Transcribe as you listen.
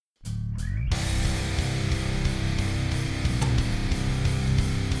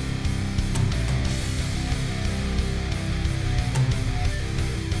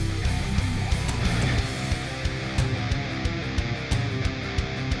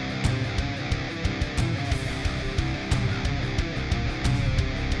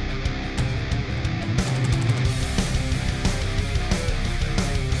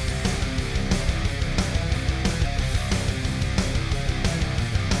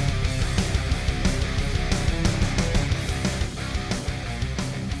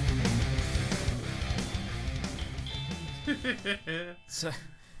So,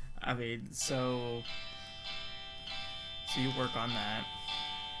 I mean, so you work on that.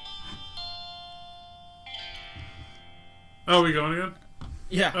 Oh, we going again?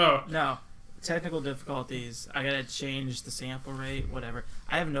 Yeah. Oh. No. Technical difficulties. I gotta change the sample rate, whatever.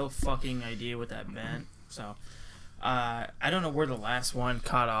 I have no fucking idea what that meant. So, I don't know where the last one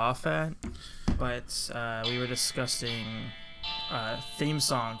caught off at, but we were discussing theme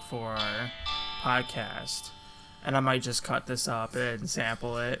song for our podcast. And I might just cut this up and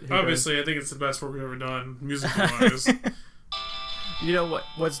sample it. Obviously, I think it's the best work we've ever done, music-wise. You know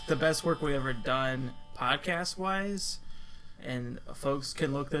what's the best work we ever done podcast-wise? And folks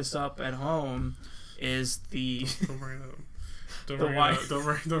can look this up at home, is the... Don't bring it up.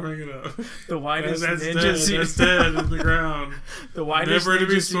 Don't bring it up. The widest that's ninja dead. That's dead in the ground. The widest never to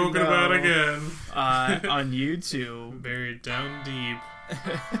be ninjas spoken about again. On YouTube. Buried down deep.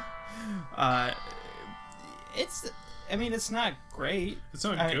 It's not great. It's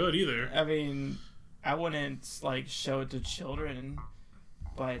not good either. I mean, I wouldn't show it to children,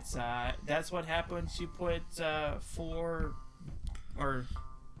 but that's what happens. You put 4 or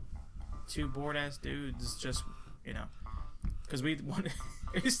 2 bored ass dudes, just because we want.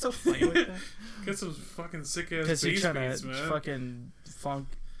 Are you still playing with that? Get some fucking sick ass Because you're bass trying beats, to man. fucking funk.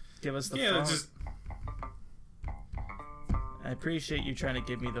 Give us the funk. Just. I appreciate you trying to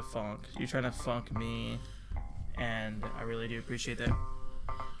give me the funk. You're trying to funk me, and I really do appreciate that.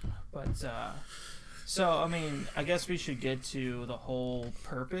 But, so, I mean, I guess we should get to the whole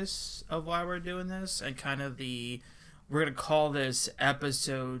purpose of why we're doing this, and kind of we're going to call this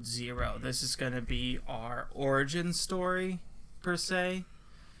episode 0. This is going to be our origin story, per se.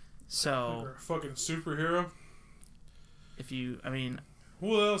 So, You're a fucking superhero.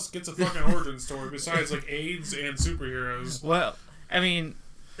 Who else gets a fucking origin story besides AIDS and superheroes? Well, I mean,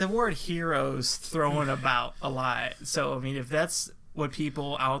 the word heroes thrown about a lot. So, I mean, if that's what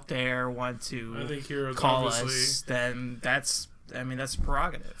people out there want to call us, then that's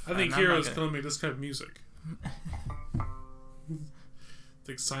prerogative. I think heroes can only make this kind of music.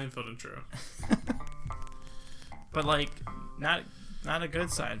 Like Seinfeld intro. But not a good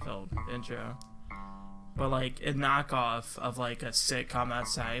Seinfeld intro. But a knockoff of a sitcom that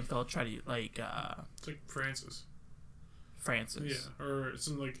Seinfeld tried to it's like Francis. Yeah, or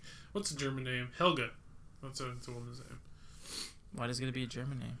some what's the German name? Helga. That's a woman's name. Why is it gonna be a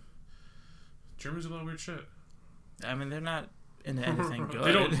German name? Germans do a lot of weird shit. I mean, they're not into anything good.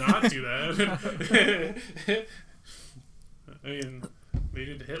 They don't not do that. I mean, they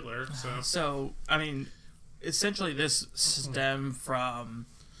did Hitler. So I mean, essentially, this stemmed from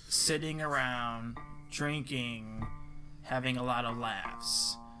sitting around, drinking, having a lot of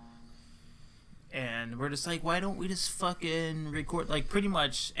laughs. And we're just why don't we just fucking record, pretty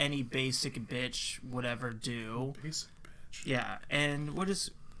much any basic bitch would ever do. Basic bitch. Yeah, and we'll just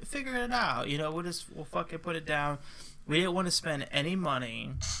figure it out. We'll fucking put it down. We didn't want to spend any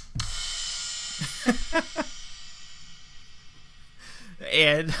money.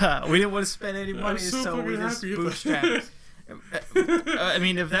 And we didn't want to spend any money, so we just bootstrapped. I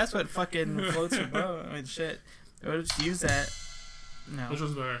mean, if that's what fucking floats your boat, I mean, shit. We'll just use that. No. Which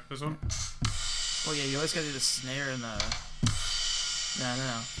one's better? This one? Oh, yeah, you always gotta do the snare and the... No.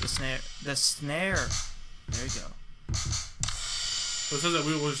 The snare. There you go. What says that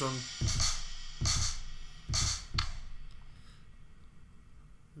which one?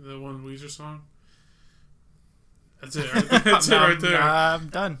 The one Weezer song? That's it. Right? That's it right there. I'm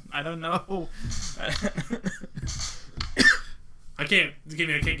done. I don't know. I can't get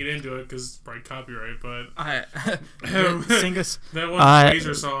into it because it's probably copyright, but sing us that one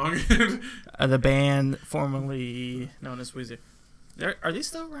Weezer song. The band formerly known as Weezer. Are they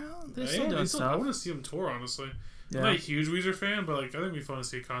still around? They're still doing stuff. I want to see them tour, honestly. Yeah. I'm not a huge Weezer fan, but I think it'd be fun to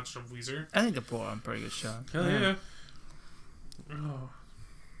see a concert of Weezer. I think they'll pull on a pretty good shot. Hell yeah. Oh.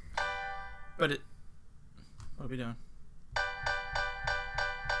 But what are we doing?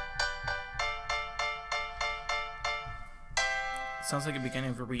 Sounds like a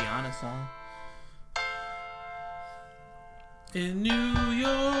beginning of a Rihanna song. In New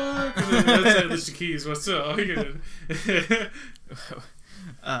York. That's Alicia Keys. What's up? We'll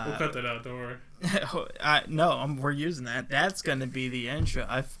cut that out. Don't worry. No, we're using that. That's gonna be the intro.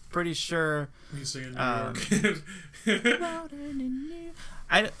 I'm pretty sure. You sing in New York.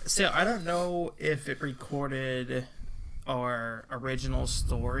 I don't know if it recorded our original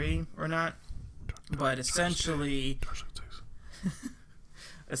story or not, but essentially,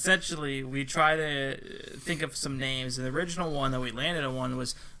 we try to think of some names. And the original one that we landed on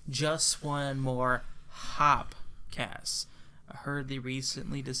was Just One More Hopcast. I heard they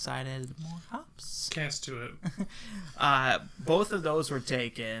recently decided more hops. Cast to it. Both of those were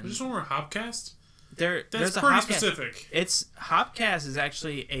taken. There's just one more Hopcast? There's pretty Hopcast. specific. Hopcast is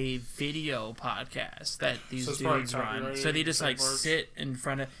actually a video podcast that these dudes run. So they just like sit in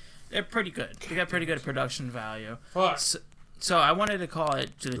front of. They're pretty good. They got pretty good production value. Fuck. So I wanted to call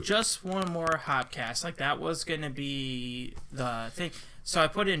it Just One More Hopcast. Like that was gonna be the thing. So I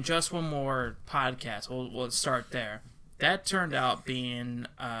put in Just One More Podcast. We'll start there. That turned out being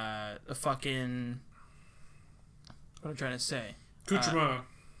a fucking. What am I trying to say? Kuchuma.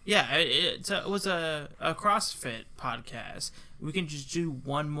 Yeah, it was a CrossFit podcast. We can just do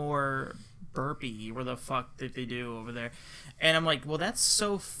one more burpee, where the fuck did they do over there? And I'm like, well, that's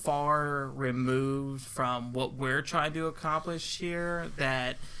so far removed from what we're trying to accomplish here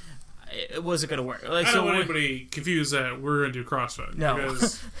that it wasn't going to work. Like, I don't want anybody confused that we're going to do CrossFit. No.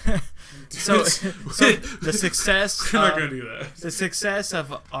 Because so the success... We're not going to do that. The success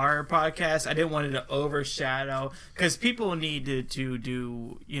of our podcast, I didn't want it to overshadow... Because people need to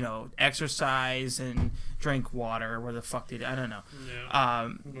do, exercise and drink water. Where the fuck did... I don't know. Yeah.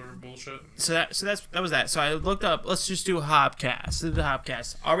 Bullshit. So that was that. So I looked up, let's just do Hopcast. The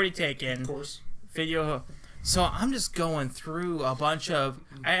Hopcast. Already taken. Of course. Video... So I'm just going through a bunch of...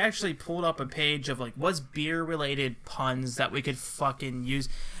 I actually pulled up a page of, like, what's beer-related puns that we could fucking use.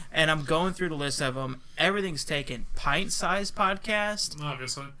 And I'm going through the list of them. Everything's taken. Pint-sized podcast.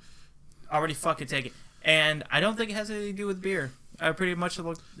 Obviously. Already fucking taken. And I don't think it has anything to do with beer. I pretty much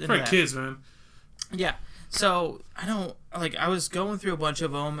looked into for that. Kids, man. Yeah. So, I was going through a bunch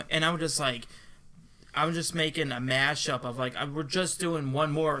of them, and I'm just making a mashup of we're just doing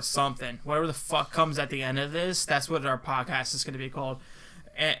one more something. Whatever the fuck comes at the end of this, that's what our podcast is going to be called.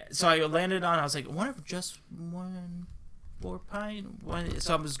 And so I landed on, I was like, what if just one more pint?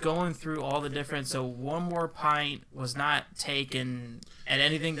 So I was going through all the different, so one more pint was not taken at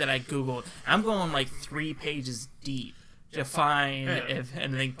anything that I Googled. I'm going 3 pages deep to find if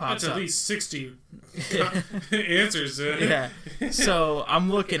anything pops up. That's at least 60 answers. Yeah. So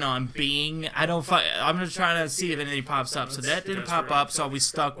I'm looking on Bing. I'm just trying to see if anything pops up. So that didn't pop up. So we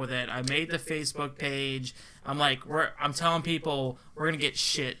stuck with it. I made the Facebook page. I'm I'm telling people we're gonna get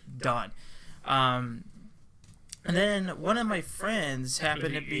shit done. And then one of my friends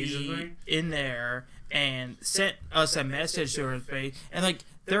happened to be in there and sent us a message to her page. And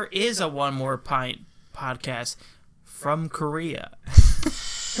there is a One More Pint podcast from Korea.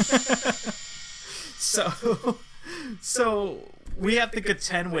 So we have to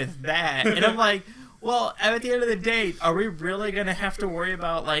contend with that. And I'm like, well, at the end of the day, are we really going to have to worry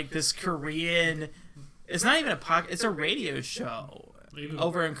about this Korean... It's not even a podcast, it's a radio show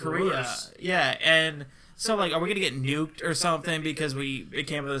over in Korea. Yeah, and so are we going to get nuked or something because we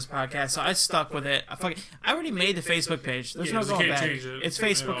came with this podcast? So I stuck with it. I already made the Facebook page. There's no going back. It's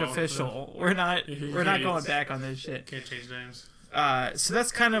Facebook official. We're not going back on this shit. Can't change names. So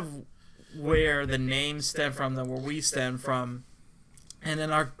that's kind of where the name stem from, where we stem from. And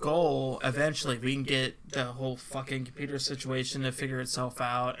then our goal, eventually, we can get the whole fucking computer situation to figure itself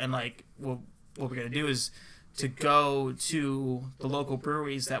out. And what we're going to do is to go to the local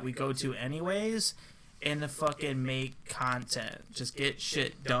breweries that we go to anyways and to fucking make content. Just get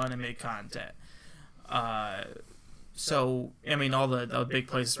shit done and make content. So, all the big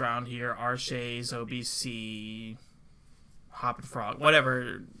places around here, Arshay's, OBC, Hop and Frog,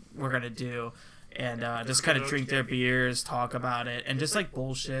 whatever we're going to do. And just kind of drink their beers, talk about it, and just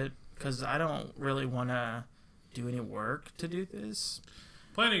bullshit, because I don't really want to do any work to do this.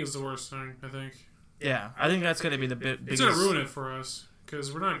 Planning is the worst thing, I think. Yeah, I think that's going to be the biggest... It's going to ruin it for us,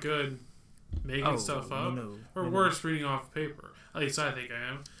 because we're not good making stuff up. No, or worse, reading off paper. At least I think I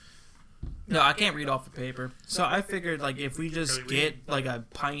am. No, I can't read off the paper. So I figured, if we just get, a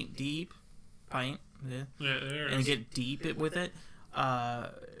pint deep... Pint? Yeah. And get deep with it...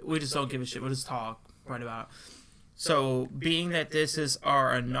 we just don't give a shit. We'll just talk right about it. So, being that this is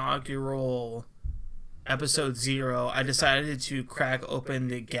our inaugural episode 0, I decided to crack open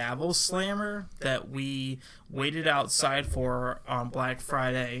the Gavel Slammer that we waited outside for on Black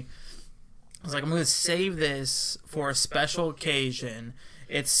Friday. I was like, I'm going to save this for a special occasion.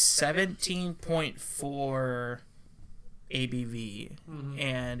 It's 17.4 ABV. Mm-hmm.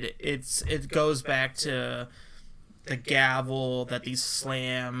 And it goes back to the gavel that they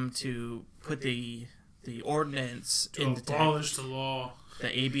slam to put the ordinance to abolish the law, the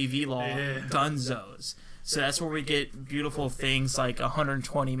ABV law, Dunzos. So that's where we get beautiful things like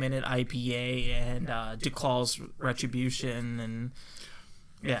 120-minute IPA and DeClaw's Retribution, and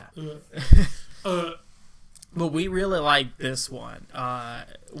yeah. But we really like this one.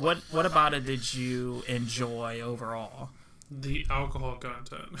 What about it did you enjoy overall? the alcohol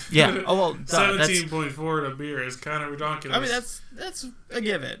content. Yeah. Oh well. 17.4 to beer is kind of ridiculous. I mean, that's a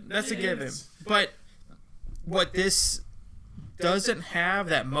given. That's a given. But what this doesn't have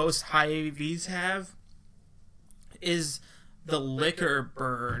that most high ABVs have is the liquor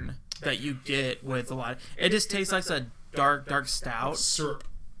burn that you get with a lot. It just tastes like a dark stout. Syrup.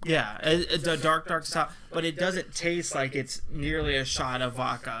 Yeah, it's a dark stout, but it doesn't taste like it's nearly a shot of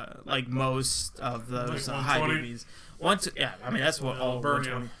vodka like most of those like high ABVs. Yeah, I mean that's what all burn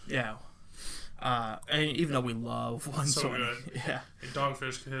you. Yeah. And even though we love 120, so good. yeah. Hey,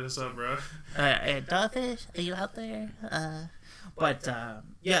 Dogfish can hit us up, bro. Hey, Dogfish, are you out there? But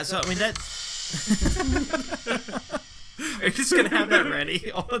yeah, so I mean that. Are you just gonna have that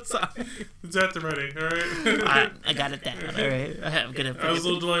ready all the time? It's at the ready, all right. I got it down. All right, I'm gonna. I was a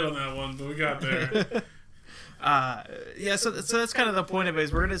little delayed on that one, but we got there. Yeah. So that's kind of the point of it.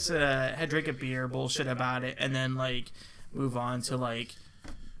 Is we're gonna drink a beer, bullshit about it, and then like move on to like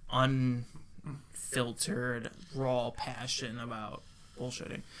unfiltered raw passion about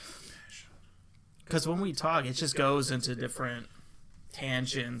bullshitting. Because when we talk, it just goes into different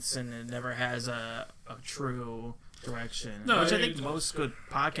tangents, and it never has a true direction. No, which I think most good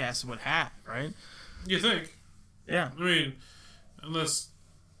podcasts would have, right? You think? Yeah. I mean, unless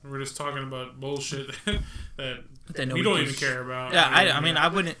we're just talking about bullshit that we don't even care about. Yeah, I mean, I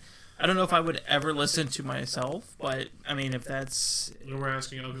wouldn't. I don't know if I would ever listen to myself, but I mean, if that's. We're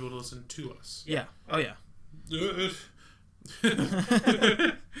asking other people to listen to us. Yeah. Oh yeah. Kind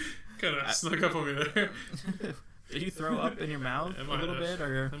of snuck up on me there. Did you throw up in your mouth a little bit,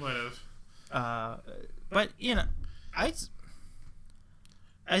 or? I might have. But you know, at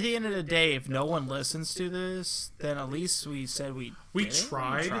the end of the day, if no one listens to this, then at least we said we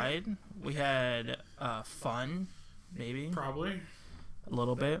tried. We had fun, maybe. Probably. A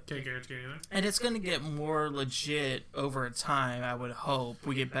little bit. Can't guarantee anything. And it's going to get more legit over time, I would hope.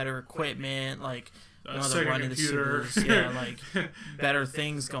 We get better equipment, like second computer. Yeah, like better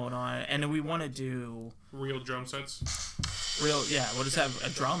things going on. And we want to do real drum sets. Yeah, we'll just have a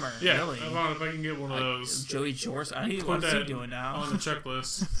drummer. Yeah, really. if I can get one of those. Joey George. What's he doing now? On the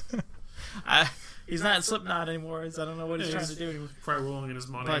checklist. He's not in Slipknot anymore, so I don't know what he's trying to do anymore. Probably willing to get his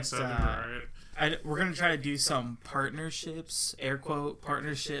money, so alright. We're going to try to do some partnerships, air quote,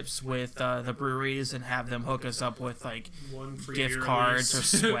 partnerships with the breweries and have them hook us up with like gift cards or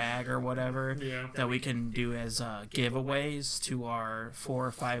swag or whatever that we can do as giveaways to our 4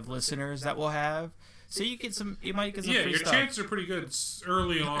 or 5 listeners that we'll have. So you might get some free your stuff. chances are pretty good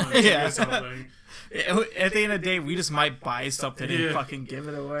early on. Yeah. At the end of the day, we just might buy something and fucking give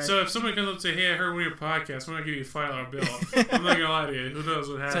it away. So if somebody comes up and say, "Hey, I heard one of your podcasts, I'm gonna give you a $5 bill," I'm not gonna lie to you. Who knows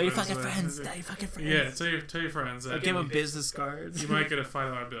what happens? Tell your fucking friends. Yeah, tell your friends. Give them business cards. You might get a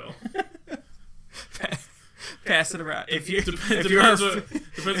 $5 bill. Pass it around. If you're depends a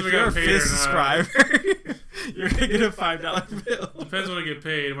if we got paid or not. Subscriber, you're gonna get a $5 bill. Depends when I get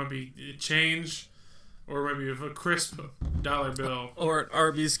paid. It might be change. Or maybe a crisp $1 bill. Or an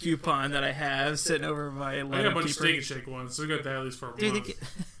Arby's coupon that I have sitting over my lemon. I got a bunch of Steak and Shake ones, so we got that at least for a month.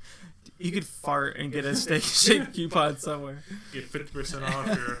 You could fart and get a Steak and Shake coupon somewhere. Get 50% off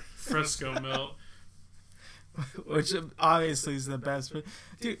your Fresco melt. Which obviously is the best. But,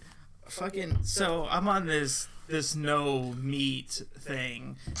 dude, so I'm on this no meat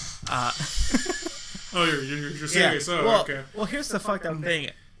thing. Oh, you're serious? Yeah. Oh, okay. Well, here's the fucked up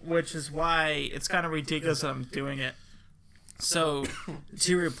thing. Which is why it's kind of ridiculous that I'm doing it. So,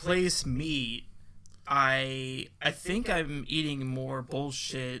 to replace meat, I think I'm eating more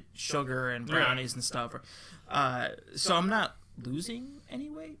bullshit, sugar and brownies and stuff. So I'm not losing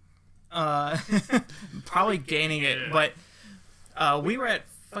any weight. Probably gaining it. But we were at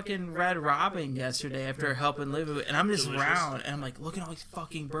fucking Red Robin yesterday after helping Liv, and I'm just around, and I'm like, look at all these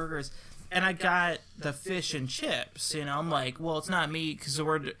fucking burgers. And I got the fish and chips, you know. I'm like, well, it's not meat because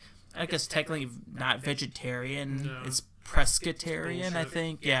we're, I guess, technically not vegetarian. No. It's pescatarian, I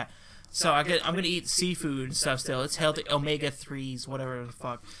think. Yeah. So I'm gonna eat seafood and stuff still. It's healthy, omega-3s, whatever the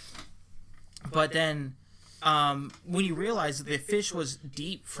fuck. But then, when you realize that the fish was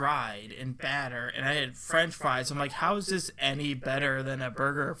deep fried in batter, and I had French fries, I'm like, how is this any better than a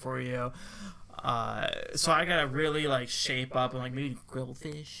burger for you? So I gotta really like shape up and like maybe grill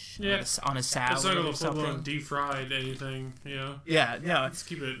fish on a salad. It's not gonna full-blown deep fried anything, you know. Yeah, no. Let's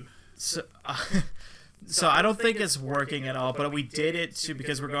keep it. So I don't think it's working at all. But we did it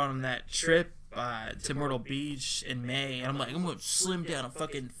because we're going on that trip to Myrtle Beach in May, and I'm like, I'm gonna slim down and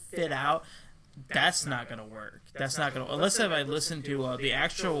fucking fit out. That's not gonna work. That's not gonna unless I listen to the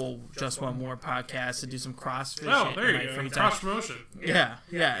actual Just One More podcast to do some CrossFit. Oh, there you go. Cross promotion. Yeah,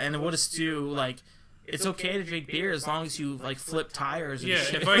 and we'll just do like it's okay to drink beer as long as you like flip tires. And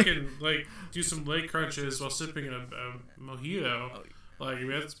shit. If I can like do some leg crunches while sipping a mojito, like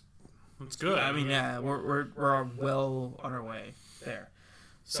that's good. I mean, yeah, we're well on our way there.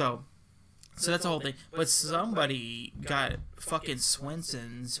 So that's the whole thing. But somebody got fucking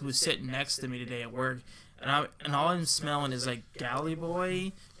Swenson's who was sitting next to me today at work, and all I'm smelling is like Galley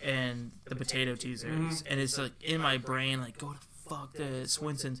Boy and the potato teasers, and it's like in my brain like go to fuck the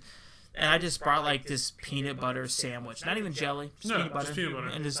Swenson's. And I just brought like this peanut butter sandwich, not even jelly, just peanut butter,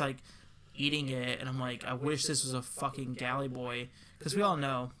 and just like eating it. And I'm like, I wish this was a fucking Galley Boy, because we all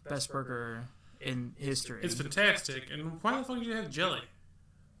know best burger in history. It's fantastic. And why the fuck did you have jelly?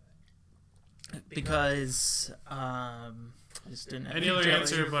 Because I just didn't have any other jelly.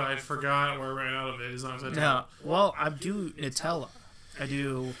 Answer, but I forgot or ran out of it. As long as I no, well, I do Nutella. I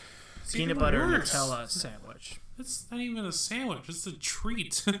do peanut butter Nutella sandwich. It's not even a sandwich. It's a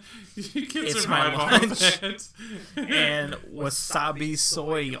treat. You can it's survive my all lunch. that. And wasabi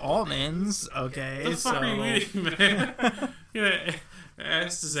soy almonds. Okay, the fuck are you eating, man?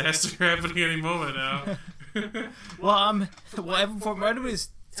 Ass disaster happening any moment now. Well, from what everybody's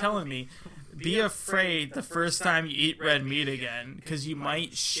telling me, be afraid the first time you eat red meat again, because you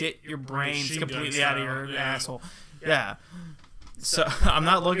might shit your brains completely out of your asshole. Yeah. So I'm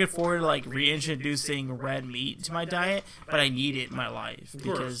not looking forward to like reintroducing red meat to my diet, but I need it in my life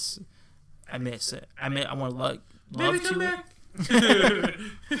because I miss it. I want to love to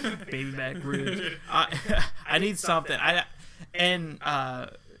it. Baby back rude. I need something.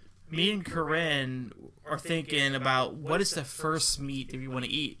 Me and Corinne are thinking about what is the first meat that we want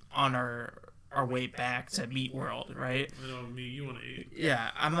to eat on our way back to Meat World, right? I know meat you want to eat. Yeah,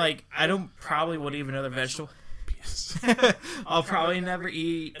 I'm like, I don't probably want to eat another vegetable. I'll probably never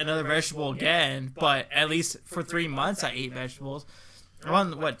eat another vegetable again, but at least for 3 months I ate vegetables.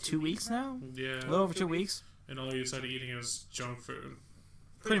 I'm on, 2 weeks now? Yeah. A little over 2 weeks. And all you started eating is junk food.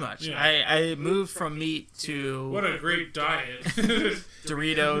 Pretty much. Yeah. I moved from meat to... What a great diet.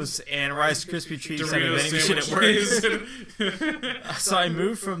 Doritos and Rice Krispie treats and vending machine at work. So I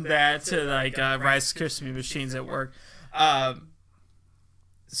moved from that to Rice Krispie machines at work.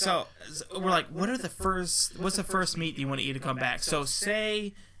 So we're like, what's the first meat you want to eat to come back? So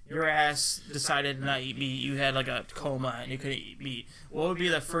say your ass decided to not eat meat, you had like a coma and you couldn't eat meat. What would be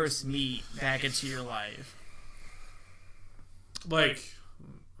the first meat back into your life? Like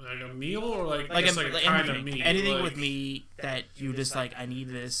a meal or like kind of meat? Anything with meat that you just like, I need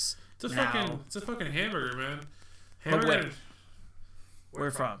this. It's a fucking hamburger, man. Hamburger.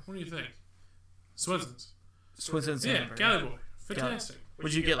 Where from? What do you think? Swenson's. Swenson's hamburger. Galley Boy. Fantastic.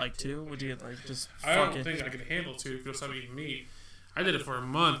 Would you get like 2? Would you get like just? I don't think I could handle 2 if you stop eating meat. I did it for a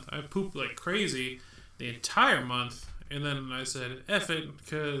month. I pooped like crazy the entire month, and then I said, "F it,"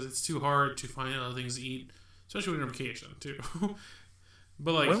 because it's too hard to find other things to eat, especially when you're on vacation too.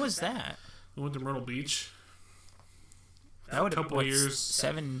 But like, when was that? I went to Myrtle Beach. That would a couple years.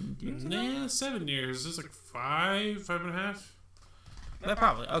 7 years. Yeah, 7 years. It's like 5 and a half. That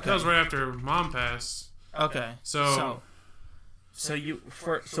probably okay. That was right after Mom passed. Okay. So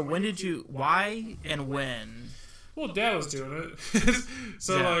when did you? Why and when? Well, Dad was doing it,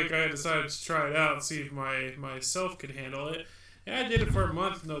 so I decided to try it out and see if myself could handle it. And I did it for a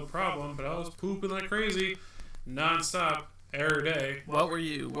month, no problem. But I was pooping like crazy, nonstop, every day. What were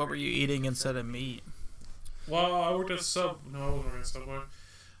you eating instead of meat? Well, I worked at No, I wasn't at Subway.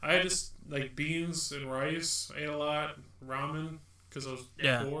 I had just like beans and rice. I ate a lot, ramen. Because I was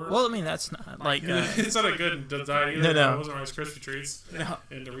poor. Well, I mean, that's not like... it's not a good diet either. No. It wasn't Rice Krispie treats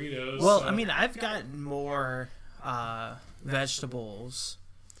and Doritos. Well, so. I mean, I've gotten more vegetables,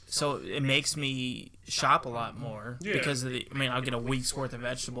 so it makes me shop a lot more. Yeah. Because I'll get a week's worth of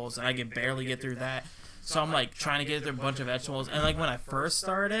vegetables, and I can barely get through that. So I'm like trying to get through a bunch of vegetables. And like when I first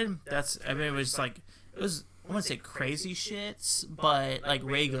started, it was like... It was... I wouldn't say crazy shits, but like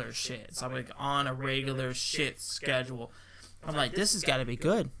regular shits. I'm like on a regular shit schedule. I'm like, this has got to be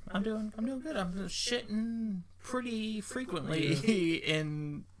good. I'm doing good. I'm shitting pretty frequently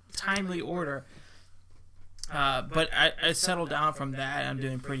in timely order. But I settled down from that. I'm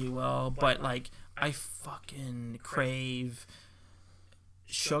doing pretty well. But like, I fucking crave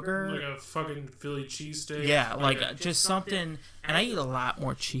sugar. Like a fucking Philly cheesesteak. Yeah, like just something. And I eat a lot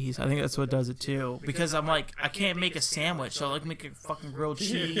more cheese. I think that's what does it too. Because I'm like, I can't make a sandwich, so I like make a fucking grilled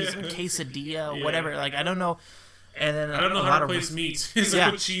cheese, a quesadilla, whatever. Like I don't know. And then I don't know how to place meat. Is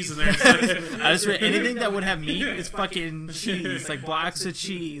put cheese in there. I just read anything that would have meat is fucking cheese, like blocks of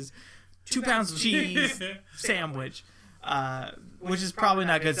cheese, 2 pounds of cheese sandwich, which is probably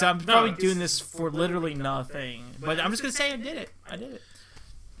not good. So I'm probably doing this for literally nothing. But I'm just gonna say I did it.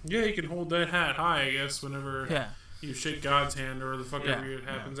 Yeah, you can hold that hat high, I guess, whenever you shake God's hand or the fuck ever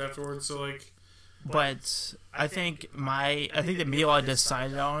happens afterwards. So like, but I think the meal I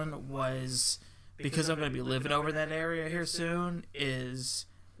decided on was, because I'm gonna be living over that area here soon, is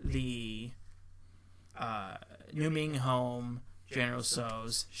the New Ming Home General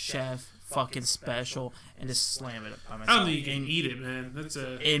Tso's chef fucking special, and just slam it up by myself. I don't think you can eat it, man. That's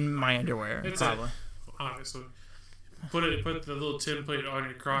in my underwear, probably. Obviously. Put the little tin plate on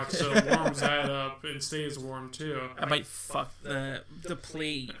your crotch so it warms that up and stays warm too. I might fuck the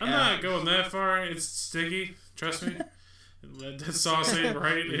plate. I'm not going that far. It's sticky. Trust me. Let that sauce in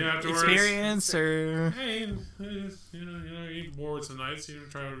right afterwards. Experience or hey, you can board some nights. You can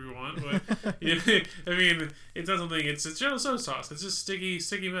try whatever you want, but I mean, it doesn't think it's General Tso sauce. It's just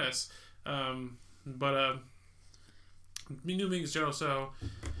sticky mess. But New Ming's General Tso,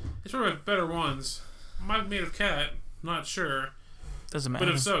 it's one of my better ones. Might be made of cat. Not sure. Doesn't matter.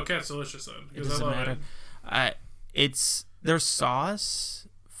 But if so, cat's delicious then. It doesn't matter. It's their sauce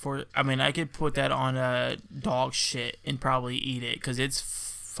for. I mean, I could put that on a dog shit and probably eat it because it's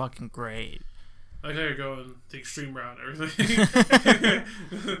fucking great. I like how you're going the extreme route and everything.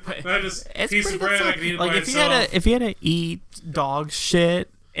 Not just it's piece of bread. I can eat it by itself. If you had to eat dog shit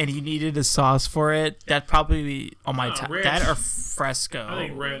and you needed a sauce for it, that'd probably be on my top. That or Fresco. I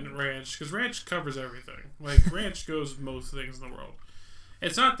think ranch, because ranch covers everything. Like, ranch goes with most things in the world.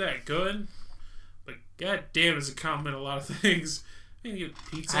 It's not that good, but goddamn, does it compliment a lot of things. You can get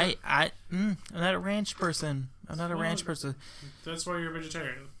pizza. I'm not a ranch person. That's why you're a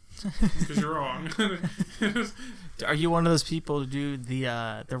vegetarian. Because you're wrong. Are you one of those people who do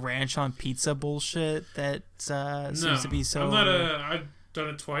the ranch on pizza bullshit that seems to be so... I'm not I've done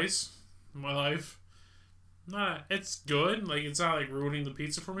it twice in my life. It's good. Like, it's not like ruining the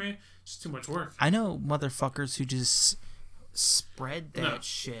pizza for me. It's too much work. I know motherfuckers who just spread that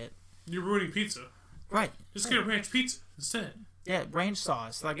shit. You're ruining pizza. Right. Just get a ranch pizza instead. Yeah, ranch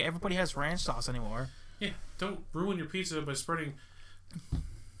sauce. Like, everybody has ranch sauce anymore. Yeah, don't ruin your pizza by spreading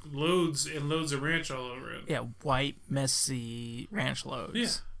loads and loads of ranch all over it. Yeah, white, messy ranch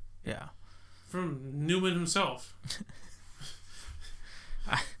loads. Yeah. From Newman himself.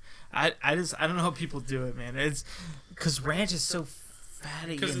 I don't know how people do it, man. It's because ranch is so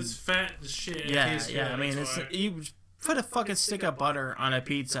fatty. Because it's fat as shit. Yeah. I mean, you put a fucking stick of butter on a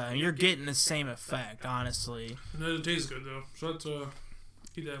pizza, and you're getting the same effect. Honestly, it doesn't taste good though. So that's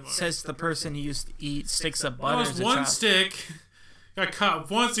keep that in mind. Says the person who used to eat sticks of butter. That was one stick. Got caught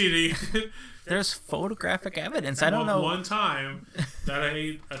once eating. There's photographic evidence. I don't know. One time that I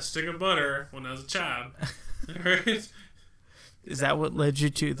ate a stick of butter when I was a child. Right? Is that what led you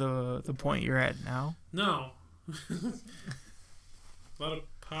to the point you're at now? No. A lot of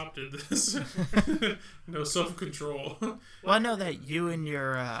pop did this. No self-control. Well, I know that you and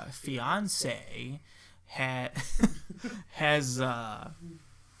your fiance has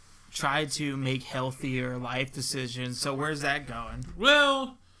tried to make healthier life decisions. So where's that going?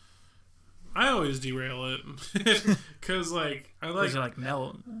 Well, I always derail it because, like, I like. Because you like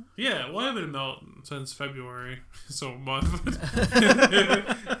melt. Yeah, well, I've been melt since February, so a month.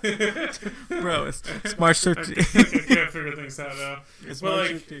 Bro, it's March 13th. I can't figure things out now. It's but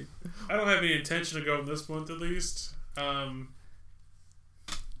March like, 13th. I don't have any intention of going this month at least. But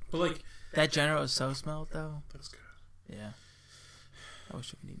like that General Tso smell though. That's good. Yeah. I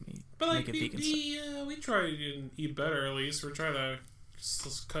wish we could eat meat. But like we try to eat better at least. We're trying to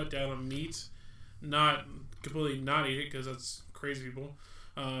just cut down on meat, not completely not eat it because that's crazy people.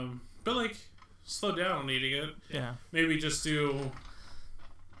 But like slow down on eating it. Yeah. Maybe just do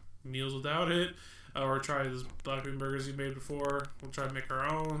meals without it, or try those black bean burgers you made before. We'll try to make our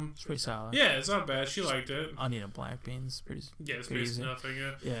own. It's pretty solid. Yeah, it's not bad. She liked it. Onion and black beans, pretty. Yeah, it's basically nothing.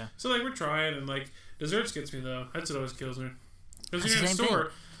 Yeah. So like we're trying, and like desserts gets me though. That's what always kills me. Because you're in a the same store.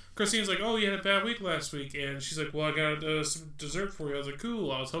 thing. Christine's like, "Oh, you had a bad week last week," and she's like, "Well, I got some dessert for you." I was like, "Cool."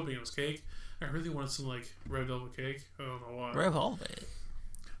 I was hoping it was cake. I really wanted some like red velvet cake. I don't know why. Red velvet.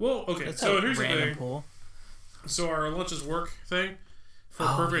 Well, okay. That's so here's the thing. Pool. So our lunches work thing for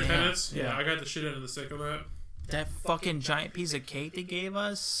perfect attendance. Yeah, I got the shit out of the stick on that. That fucking giant piece of cake they gave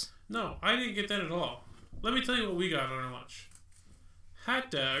us. No, I didn't get that at all. Let me tell you what we got on our lunch. Hot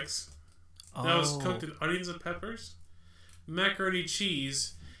dogs. That was cooked in onions and peppers, macaroni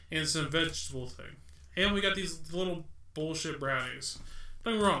cheese, and some vegetable thing. And we got these little bullshit brownies.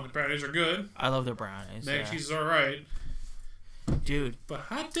 Don't get me wrong, the brownies are good. I love the brownies. Mac and cheese is alright. Dude. But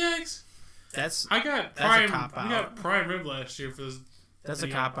hot dogs? I got prime rib last year for this. That's a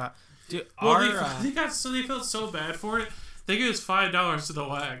cop out. Dude, well, they felt so bad for it. They gave us $5 to the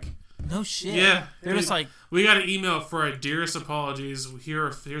WAG. No shit. Yeah. They're just like... We got an email for our dearest apologies.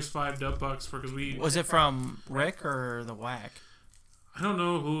 Here's $5 because we... Was it from Rick or the Whack? I don't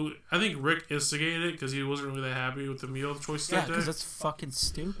know who... I think Rick instigated it because he wasn't really that happy with the meal choice that day. Yeah, because that's fucking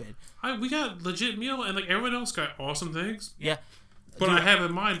stupid. We got legit meal, and like everyone else got awesome things. Yeah. But I have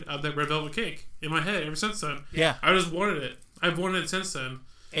in mind that red velvet cake in my head ever since then. Yeah. I just wanted it. I've wanted it since then.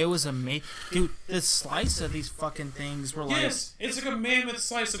 It was amazing. Dude, the slice of these fucking things were like... Yes, it's like a mammoth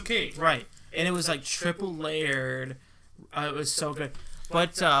slice of cake. Right. And it was like triple layered. It was so good.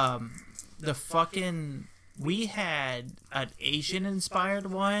 But the fucking... We had an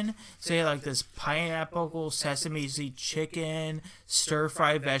Asian-inspired one. So you had like this pineapple, sesame seed chicken,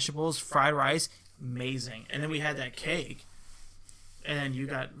 stir-fried vegetables, fried rice. Amazing. And then we had that cake. And then you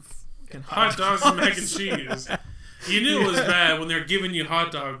got fucking hot dogs and mac and cheese. You knew it was bad when they're giving you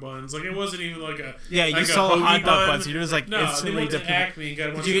hot dog buns. Like, it wasn't even like a... Yeah, you like saw hot dog bun. buns. You was like no, instantly... they went to Acme and got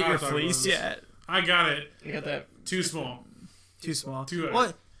a bunch Did you of get your hot dog fleece buns. yet? I got it. You got that? Too small. Too small. Too big.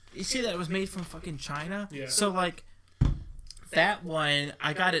 What? You see that it was made from fucking China? Yeah. So, like, that one,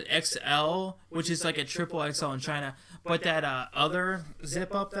 I got it XL, which is like a triple XL in China. But that other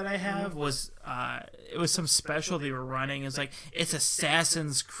zip-up that I have was, it was some special they were running. It's like, it's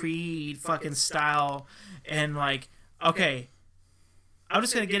Assassin's Creed fucking style. And, like, okay, I'm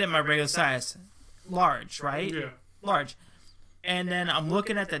just going to get it my regular size. Large, right? Yeah. Large. And then I'm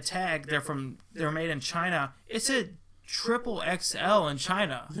looking at the tag. They're made in China. It's a triple XL in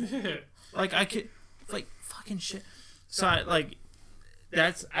China. Like, I could, like, fucking shit. So, I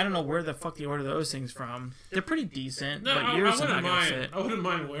don't know where the fuck they order those things from. They're pretty decent, No, but yours I are not wouldn't gonna mind. fit. I wouldn't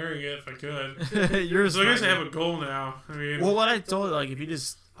mind wearing it if I could. Yours. So I guess I have a goal now. I mean, Well, what I told, like, if you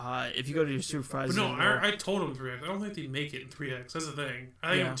just, if you go to your supervisor. but no, I told them 3X. I don't think they make it in 3X. That's the thing.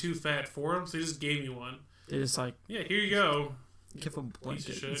 I think I'm too fat for them, so they just gave me one. They just like, Yeah, here you go. give them Piece blanket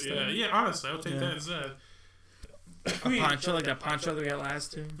of shit. instead. Yeah, honestly, I would take that instead. A poncho, like that poncho that we got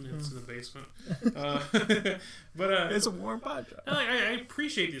last year. Yeah, it's in the basement. But It's a warm poncho. I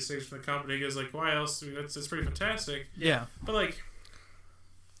appreciate these things from the company because, like, why else? I mean, that's pretty fantastic. Yeah. But like,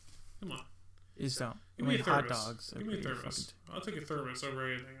 come on, You just don't. give I me mean, a thermos. hot dogs. Give me a thermos. I'll take a thermos over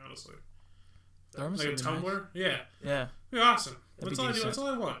anything, honestly. Thermos Like a would be tumbler. nice. Yeah, Yeah. be awesome. That'd That's be all I do. decent. That's all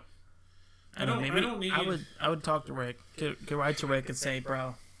I want. I know, don't. maybe I don't need. I would talk to Rick. Get right to Rick and say,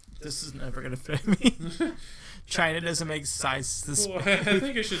 bro, this is never gonna fit me. China doesn't make sizes this Well, big. I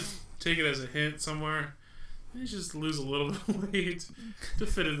think I should take it as a hint somewhere. I just lose a little bit of weight to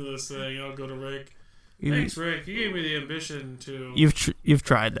fit into this thing. I'll go to Rick. Thanks, Rick. You gave me the ambition to. You've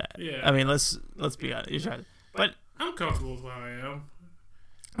tried that. Yeah. I mean, let's be honest. You tried it, but I'm comfortable with how I am.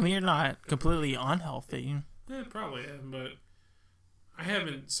 I mean, you're not completely unhealthy. Yeah, probably am, but I have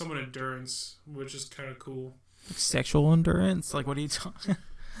somewhat endurance, which is kind of cool. Sexual endurance? Like, what are you talking?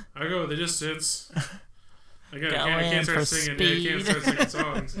 I go the distance. Again, I Going can't for start singing. I can't speed. start singing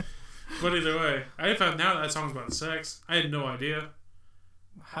songs. But either way, I found out that song's about sex. I had no idea.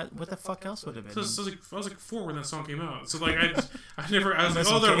 What the fuck else would it have So, been? I was like 4 when that song came out. So like I was like,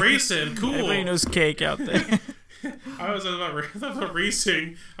 Some oh, they're cake. racing, cool. Everybody knows cake out there. I was about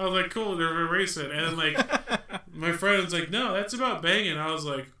racing. I was like, cool, they're racing. And then like my friend's like, no, that's about banging. I was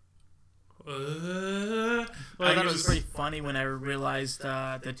like, I like thought it was pretty funny when I realized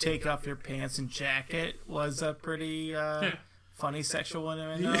the take off your pants and jacket was a pretty funny sexual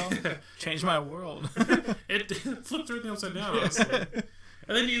innuendo. Yeah. Changed my world. It flipped everything upside down, honestly.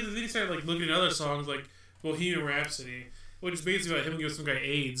 And then you started like looking at other songs like Bohemian Rhapsody, which is basically about him giving some guy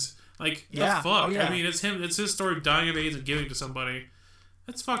AIDS. Like, Yeah. the fuck? Oh, yeah. I mean, it's his story of dying of AIDS and giving it to somebody.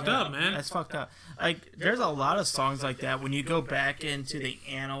 That's fucked up, man. That's fucked up. Like, there's a lot of songs like that when you go back into the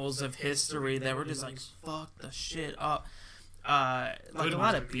annals of history that were just like, fuck the shit up. Like Good a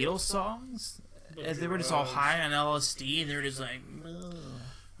lot ones of are Beatles songs, and they were just all high on LSD, and they were just like, ugh.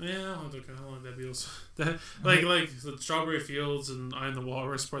 Yeah, I like that Beatles. like the Strawberry Fields and I'm the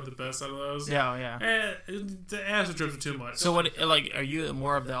Walrus part the best out of those. Yeah, yeah. The acid trips are too much. So what? Like, are you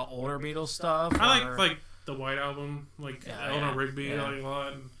more of the older Beatles stuff? I or- like the White Album, like Yeah, Eleanor yeah, Rigby, yeah. I like a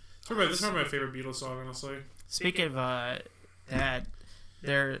lot. This is probably my favorite Beatles song, honestly. Speaking of that,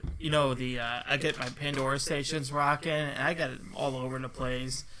 there, the I get my Pandora stations rocking, and I got it all over the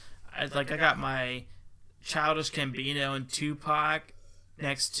place. I got my Childish Gambino and Tupac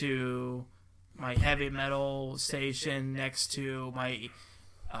next to my heavy metal station, next to my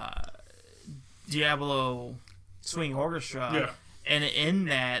Diablo Swing Orchestra. Yeah. And in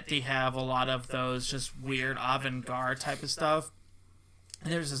that, they have a lot of those just weird avant-garde type of stuff.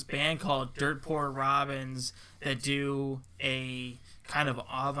 And there's this band called Dirt Poor Robins that do a kind of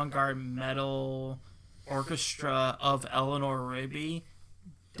avant-garde metal orchestra of Eleanor Rigby.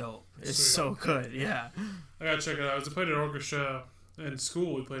 dope. It's Sweet. so good. Yeah. I gotta check it out. I played an orchestra in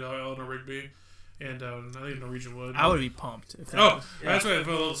school. We played Eleanor Rigby, and I think Norwegian Wood. I would be pumped. If that Oh, was, that's why I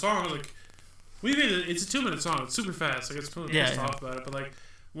put a little song. I was like, we made it. It's a 2-minute song. It's super fast. Like it's pissed off about it, but like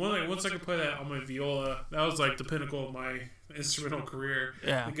once I could play that on my viola, that was like the pinnacle of my instrumental career.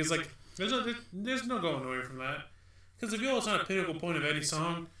 Yeah. Because like there's no going away from that. Because the viola's not a pinnacle point of any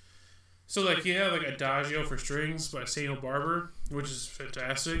song. So like you have like Adagio for Strings by Samuel Barber, which is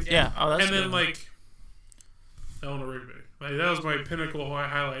fantastic. Yeah. Oh, that's and then good. like Eleanor Rigby. Like that was my pinnacle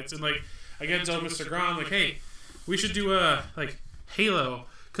highlights. And like I get to tell Mr. Grom like, hey, we should do like Halo,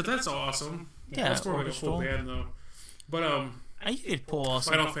 because that's awesome. Yeah, that's more like a full band though. But you could pull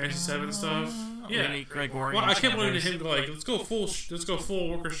also Final Fantasy VII stuff. Yeah. Really Gregorian. Well, I kept wanting to Chambers. him go like, let's go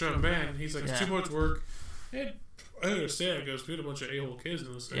full orchestra and band. And he's like, it's too much work. And I understand because we had a bunch of a-hole kids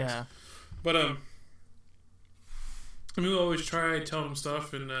in those things. Yeah. But I mean, we always try tell him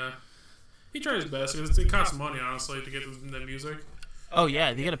stuff, and he tried his best. It costs money, honestly, to get the music. Oh yeah,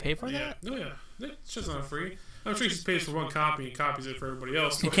 you gotta pay for Yeah, that. oh yeah, that shit's not free. I'm sure he just pays for one copy and copies it for everybody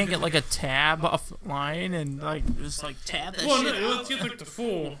else. You can't get like a tab offline and like just like tab that Well, shit no, out. it's like the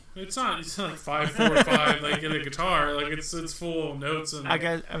full. It's not like 5, 4, 5 like in a guitar. Like it's full notes and I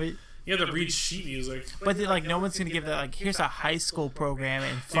mean, you have to read sheet music. but like no one's gonna give that. Like, here's a high school program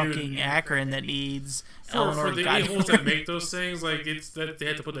in fucking Akron that needs For the a-holes that make those things, like it's that they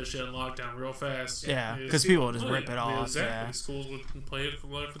had to put that shit in lockdown real fast. Yeah, because people will just Oh, rip it off. Exactly. Yeah. Schools would play it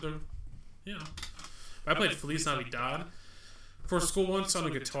for their, I played Feliz Navidad for school once on a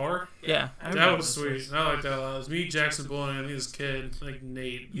guitar. Yeah, That was sweet. I like that a lot. It was me, Jackson Bowling, and this kid, like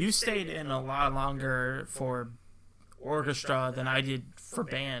Nate. You stayed in a lot longer for orchestra than I did for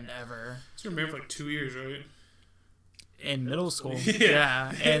band ever. So you're married for like 2 years, right? In middle school.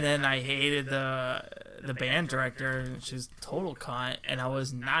 Yeah. And then I hated the band director. She's total cunt, and I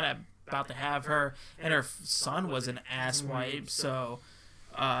was not about to have her. And her son was an asswipe, so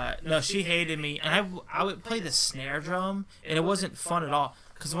no, she hated me. And I would play the snare drum, and it wasn't fun at all.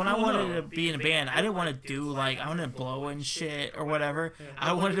 Because when I wanted to be in a band, I didn't want to do like I wanted to blow and shit or whatever.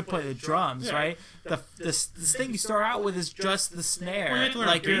 I wanted to play the drums, right? This thing you start out with is just the snare. Well, you have to learn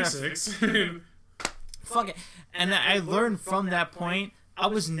like basics. fuck it. And I learned from that point I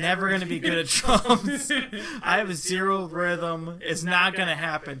was never going to be good at drums. I have zero rhythm. It's not going to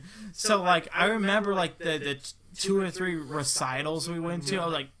happen. So, like, I remember, like, the 2 or 3 recitals we went to. I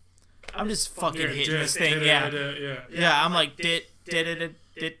was like, I'm just fucking hitting this thing. Yeah, I'm like,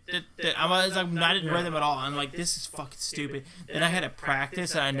 I'm not in rhythm at all. I'm like, this is fucking stupid. Then I had to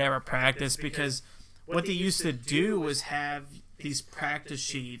practice, and I never practiced because what they used to do was have these practice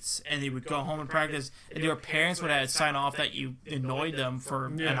sheets, and they would go home and practice, and your parents would have to sign off that you annoyed them for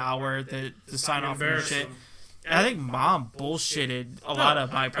an hour to sign off on shit. And I think Mom bullshitted a lot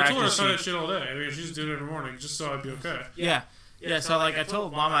of my I told her to practice sign that sheets. shit all day. I mean, she's doing it in the morning just so I'd be okay. Yeah. So like I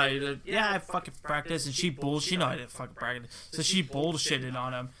told Mom, I fucking practice, and she bullshit. You know I didn't fucking practice, so she bullshitted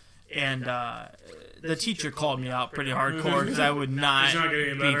on him, and the teacher called me out pretty hardcore because I would not. She's not getting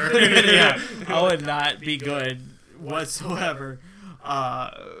any be better. good. Yeah, I would not be good whatsoever.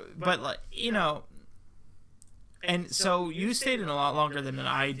 But like and so you stayed in a lot longer than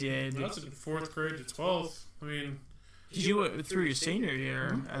I did. That's in 4th grade to 12th. I mean, You went through your senior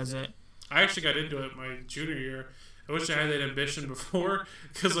year as it. I actually got into it my junior year. I wish I had that ambition before,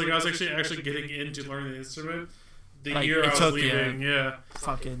 because like I was actually getting into learning the instrument the Like, year it I was took leaving. you Yeah.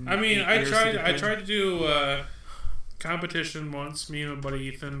 Fucking. I mean, 8 I years to tried. get I good. tried to do competition once. Me and my buddy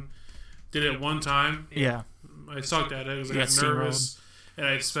Ethan did it one time. Yeah. I sucked at it because I You got got nervous and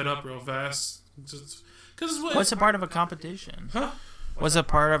I sped up real fast. Because What's a part of a competition? Huh? What's a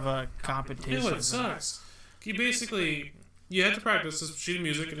part of a competition? It sucks. You have to practice this sheet of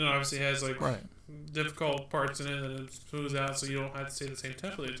music, and it obviously has like Right. difficult parts in it that it smooths out, so you don't have to stay the same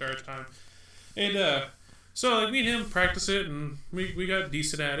tempo the entire time. And so like me and him practice it, and we got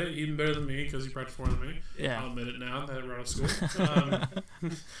decent at it, even better than me because he practiced more than me. Yeah. I'll admit it now that we're out of school.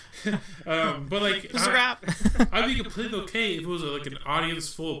 But like It's a wrap. I'd be completely okay if it was like an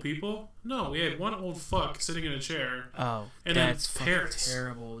audience full of people. No, we had one old fuck sitting in a chair, Oh, and then that's fucking parents.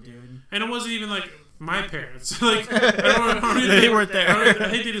 terrible, dude. and it wasn't even like my parents. Like I don't They weren't there. I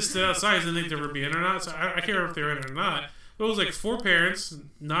think they just stood outside and didn't think they were being in or not. So I can't remember if they were in it or not. But it was like 4 parents,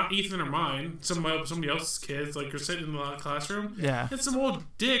 not Ethan or mine, somebody else's kids. Like, you're sitting in the classroom, Yeah. and some old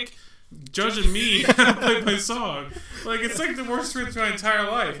dick judging me how to play my song. Like, it's like the worst experience of my entire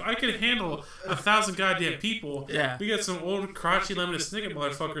life. I could handle 1,000 goddamn people. Yeah. We got some old crotchy lemon snicket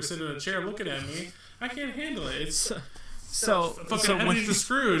motherfucker sitting in a chair looking at me. I can't handle it. It's fucking Ebenezer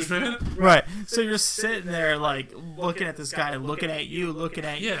Scrooge, man. Right. So you're sitting there like looking at this guy, looking at you,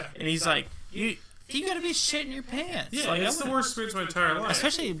 Yeah. and he's like, you gotta be shitting your pants. Yeah, like, it's the worst experience of my entire life.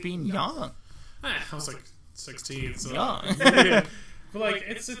 Especially being young. I was like 16, so Young. yeah. But like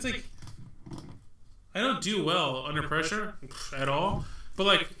it's like I don't do well under pressure at all. But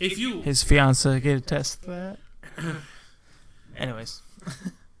like if you His fiance get a test for that. Anyways.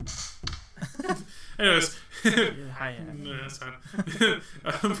 Hi. No, that's fine.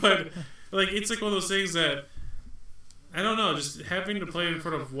 But like it's like one of those things that I don't know, just having to play in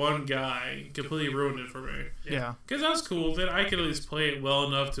front of one guy completely ruined it for me. Yeah. Because that was cool that I could at least play it well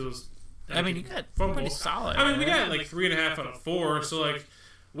enough to. I mean, you got fumble. pretty solid. I mean, we got like 3.5 out of 4, so like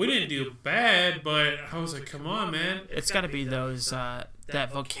we didn't do bad, but I was like, come on, man. It's got to be those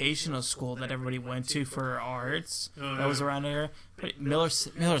that vocational school that everybody went to for arts that was around there. Miller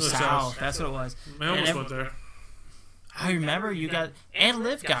South, that's what it was. I almost went there. I remember you got and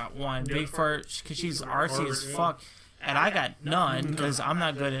Liv got one because she's artsy as fuck, and I got none because I'm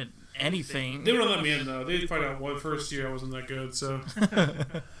not good at anything. They wouldn't let me in though. They'd find out one first year I wasn't that good, so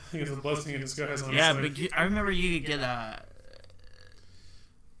I think it's a blessing in disguise. Honestly. Yeah, but I remember you could get a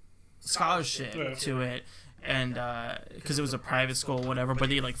scholarship to it, and because it was a private school, whatever. But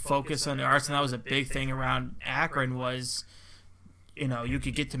they like focus on the arts, and that was a big thing around Akron. Was you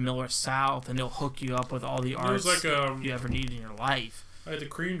could get to Miller South, and they'll hook you up with all the arts like, you ever need in your life. I had the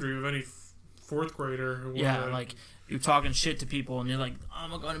cream dream of any fourth grader. Who Like you're talking shit to people, and you're like, "I'm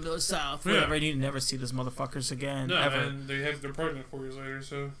gonna go to Miller South." Whatever, and you never see those motherfuckers again. No, ever. and they're pregnant 4 years later,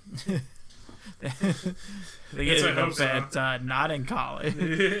 so they get up at not in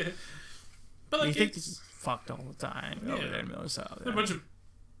college. But like, you think this is fucked all the time over there in Miller South. They're a bunch of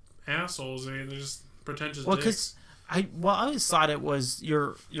assholes. I mean, they're just pretentious. Well, because I always thought it was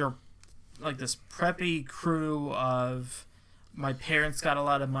you're like this preppy crew of my parents got a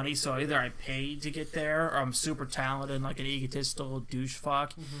lot of money, so either I paid to get there or I'm super talented and like an egotistical douche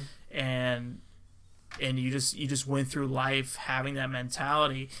fuck, and you just went through life having that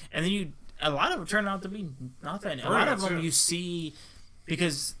mentality, and then a lot of them turned out to be nothing. A lot of them you see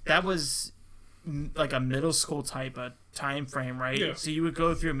because that was like a middle school type of time frame, right? Yeah. So you would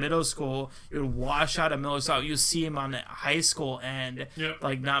go through middle school, you would wash out of Miller South, you see them on the high school end,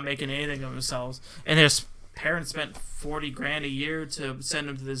 like not making anything of themselves, and their parents spent $40,000 a year to send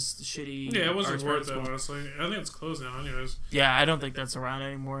them to this shitty. Yeah, it wasn't worth it, honestly. I think it's closed now, anyways. Yeah, I don't think that's around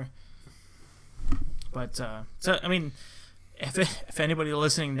anymore. But so I mean, if anybody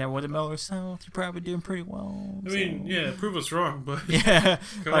listening there with a Miller South, you're probably doing pretty well. I mean, yeah, prove us wrong, but yeah,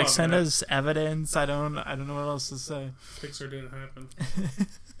 like send us evidence. I don't know what else to say. Pixar didn't happen.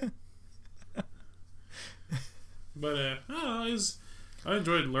 But I don't know, I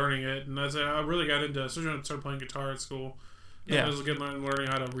enjoyed learning it, and I really got into. Especially when I started playing guitar at school. Yeah, it was good learning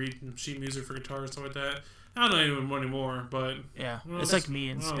how to read sheet music for guitar and stuff like that. I don't know even anymore, but yeah, it's like me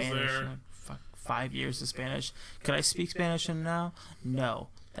in Spanish. 5 years of Spanish. Could I speak Spanish now? No.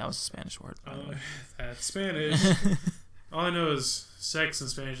 That was a Spanish word. That's Spanish. All I know is sex in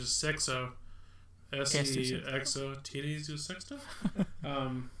Spanish is sexo. S-E-X-O. Titties do sexto?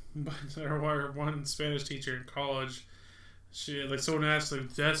 But our one Spanish teacher in college, she someone asked,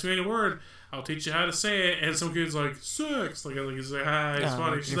 that's me a word. I'll teach you how to say it. And some kid's like, sex. He's like, it's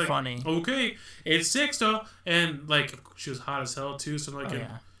funny. She's like, funny. Okay, it's sexto. And she was hot as hell too. So I'm like,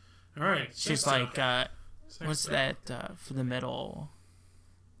 all right. She's like, what's that for the middle?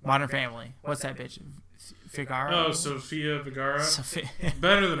 Modern Family. What's that bitch? Figaro? Oh, Sofia Vergara.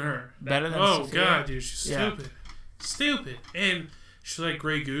 Better than her. Better than Sofia? Sofia? God, dude. She's stupid. Stupid. And she's like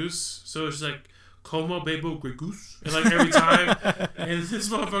Grey Goose. So she's like, Como Bebo Grey Goose. And every time. And this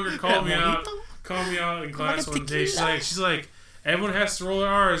motherfucker called me out in class one day. She's like, everyone has to roll their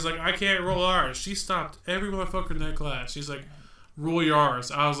R's. I can't roll R's. She stopped every motherfucker in that class. She's like, roll your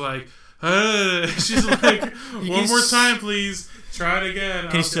R's. I was like, she's like, one more time, please. Try it again.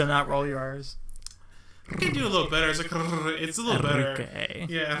 Can you still not roll your R's? I can do a little better. It's it's a little better.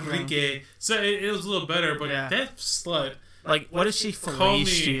 Yeah, Enrique. So it was a little better, but that slut. What if she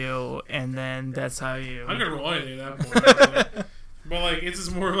fleeced you, and then that's how you... I'm gonna roll anything at that point. But it's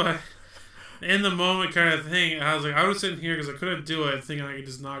just more in the moment kind of thing. I was I was sitting here because I couldn't do it, thinking I could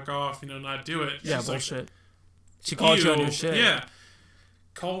just knock off, not do it. Yeah, bullshit. She called you on your shit. Yeah.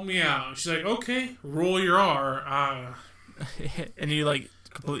 Called me out. She's like, okay, roll your R. And you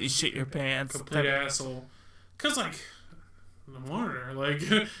completely shit your pants. Complete asshole. Cause I wanted her. I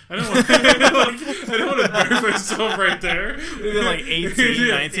don't want. I don't want to embarrass myself right there. You're 18,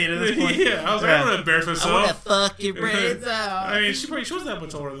 19 at this point. Yeah, I was I don't want to embarrass myself. I want to fuck your brains out. I mean, she wasn't that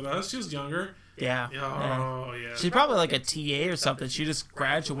much older than us. She was younger. Yeah. Oh, yeah. She's probably like a TA or something. She just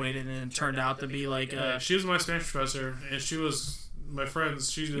graduated and it turned out to be like Yeah, she was my Spanish professor, and she was my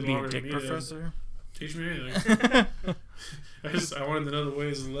friends. She did be a longer dick than me. professor. Teach me anything. I wanted to know the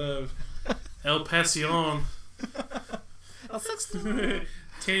ways of love. El Pasión. El Sexto.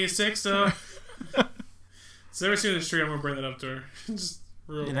 Tanya Sexto. So every seen the street, I'm gonna bring that up to her. Just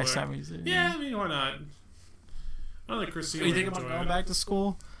real quick. Next time you see. Yeah, I mean, why not? I don't think Christine. Are you thinking would about enjoy going it. back to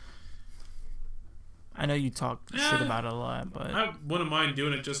school? I know you talk shit about it a lot, but I wouldn't mind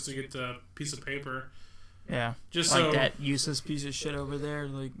doing it just to get the piece of paper. yeah, Just like so that useless piece of shit over there.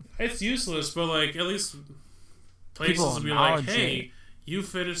 Like it's useless, but like at least places People will be like, acknowledge "Hey, it. you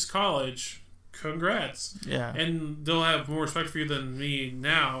finished college, congrats!" yeah, And they'll have more respect for you than me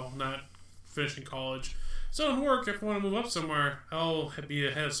now, not finishing college. So in work, if I want to move up somewhere, I'll be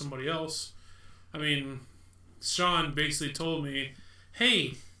ahead of somebody else. I mean, Sean basically told me,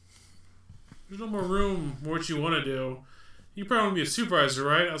 "Hey, there's no more room for what you want to do. You probably want to be a supervisor,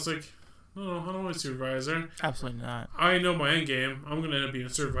 right?" I was like, "No, I don't want to be a supervisor. absolutely not. I know my end game. I'm going to end up being a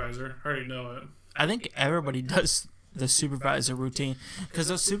supervisor. I already know it." I think everybody does the supervisor routine because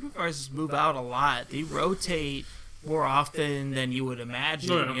those supervisors move out a lot. They rotate more often than you would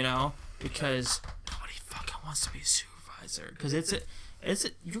imagine, Oh, yeah. you know, because nobody fucking wants to be a supervisor because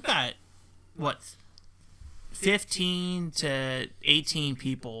you got what 15 to 18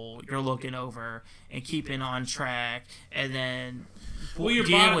 people you're looking over and keeping on track, and then Well, you're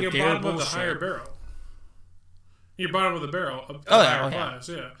dealing bottom, with you're their bottom of the bullshit. higher barrel. You're bottom of the barrel of the Oh, yeah, higher oh, yeah. class,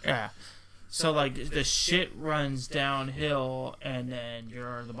 yeah. Yeah. So like the shit runs downhill, and then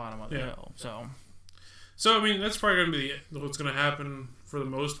you're at the bottom of the Yeah. hill. So So, I mean, that's probably going to be what's going to happen for the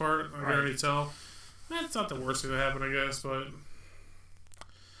most part. I can Right. already tell. That's not the worst thing to happen, I guess, but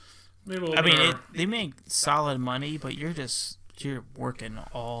maybe we'll I mean, open our- they make solid money, but you're working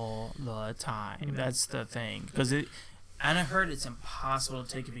all the time. That's the thing, because and I heard it's impossible to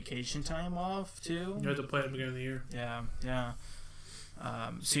take a vacation time off too. you have to play at the beginning of the year. Yeah.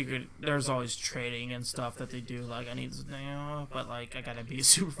 So there's always trading and stuff that they do. Like I need, but like I gotta be a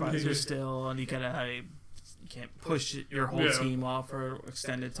supervisor still, and you can't push your whole Yeah. team off for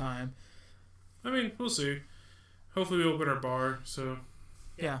extended time. I mean, we'll see. Hopefully, we open our bar. So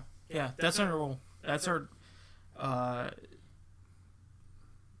Yeah, that's our rule. That's our. I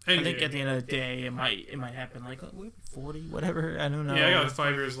think at the end of the day, it might happen. Like we're 40, whatever. I don't know. yeah, I got like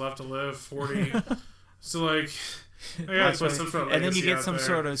 5 years left to live. 40. So like, I got to put some sort of and then you legacy get out some there.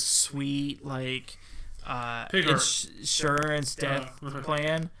 sort of sweet like Pigger. insurance death Uh-huh.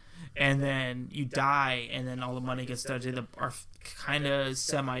 plan, and then you die, and then all the money gets done to our kind of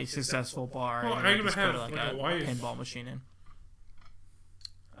semi-successful bar. Well, and I'm we gonna just have, put, like, a wife. pinball machine in.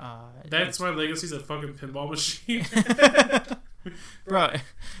 That's my legacy, is a fucking pinball machine. Bro,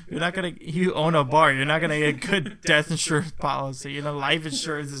 you own a bar, you're not gonna get good death insurance policy. You know, life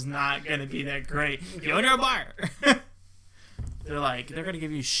insurance is not gonna be that great. You own your bar. They're gonna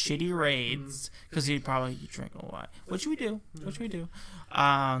give you shitty rates because you drink a lot. What should we do?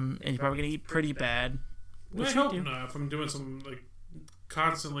 And you're probably gonna eat pretty bad. What I should we hope do? not. If I'm doing some like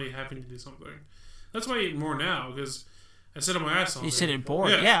constantly having to do something, that's why I eat more now because I sit on my ass all You day. sit in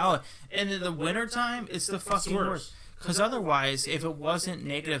bored. Yeah. And in the wintertime, it's the fucking worst. worst. Because otherwise, if it wasn't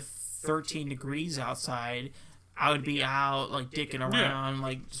negative 13 degrees outside, I would be out, like, dicking around,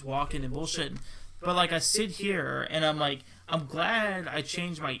 like, just walking and bullshitting. But, like, I sit here, and I'm like, I'm glad I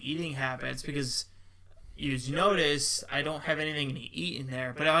changed my eating habits, because you notice I don't have anything to eat in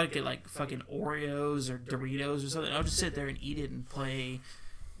there, but I would get, like, fucking Oreos or Doritos or something. I'll just sit there and eat it and play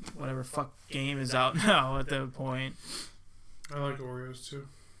whatever fuck game is out now at that point. I like Oreos too.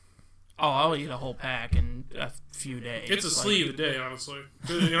 Oh, I'll eat a whole pack in a few days. It's a sleeve a day, honestly.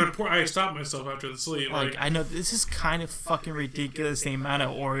 And I stop myself after the sleeve. Like, I know this is kind of fucking ridiculous, the amount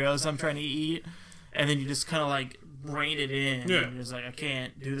of Oreos I'm trying to eat, and then you just kind of like rein it in. Yeah. And you're just like, I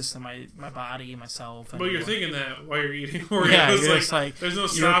can't do this to my body, myself. But you're anymore. thinking that while you're eating Oreos. Yeah, you're just like, there's no you're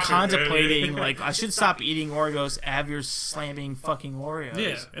stopping. contemplating, like, I should stop eating Oreos, have your slamming fucking Oreos.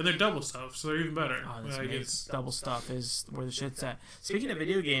 Yeah, and they're double stuff, so they're even better. Oh, this Like, makes double stuff is where the shit's at. Speaking of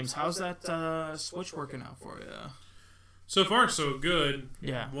video games, how's that Switch working out for you? so far, so good.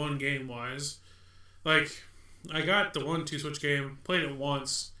 Yeah. One game wise, like I got the 1-2 Switch game, played it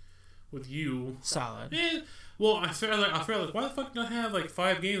once with you. Solid. Well, I feel like why the fuck not have like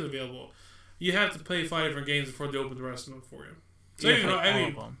 5 games available? You have to play 5 different games before they open the rest of them for you. So You you know, play I all mean,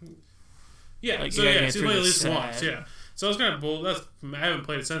 of them. yeah. Like, So you gotta yeah, get so you through play at the least set. once. Yeah. So I was kind of bull. I haven't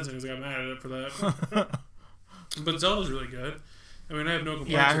played it since because I got mad at it for that. But Zelda's really good. I mean, I have no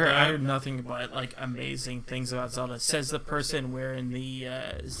complaints Yeah, with that. I heard nothing but like amazing things about Zelda. Says the person wearing the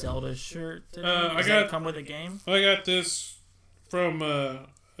Zelda shirt. Does that come with a game? I got this from a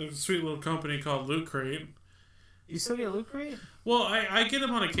sweet little company called Loot Crate. You still get Loot Crate? Well, I get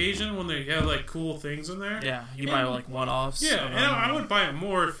them on occasion when they have like cool things in there. Yeah, you buy like one-offs. Yeah, and I would buy it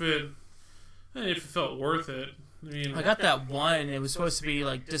more if it felt worth it. I mean, I got that one. It was supposed to be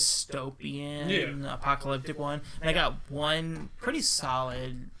like dystopian, apocalyptic one, and I got one pretty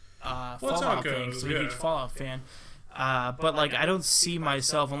solid Fallout thing. So I'm a huge Fallout fan. But like, I don't see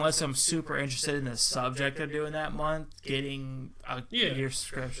myself unless I'm super interested in the subject I'm doing that month getting a year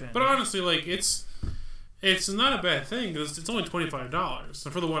subscription. But honestly, like it's not a bad thing because it's only $25. So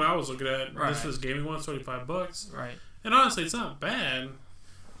for the one I was looking at, this gaming one, it's $25. Right. And honestly, it's not bad.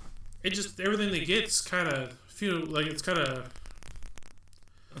 It just everything they get's kind of it's kind of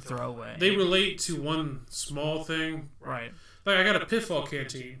a throwaway. They relate to one small thing. Right. Like I got a Pitfall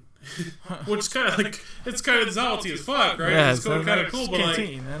canteen. Which kind of like it's kind of novelty as fuck, right? Yeah, it's kind of cool, but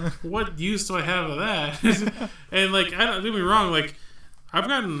canteen, like, what use do I have of that? And like, don't get me wrong, like I've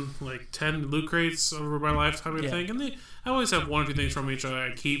gotten like 10 loot crates over my lifetime, I think, and I always have one or two things from each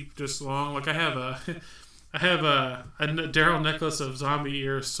I keep just along. Like I have a Daryl necklace of zombie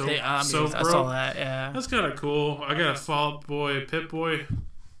ear soap. I saw that. Yeah, that's kind of cool. I got a Fall Out Boy, Pit Boy,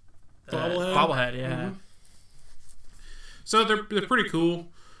 bobblehead. Yeah. Mm-hmm. So they're pretty cool.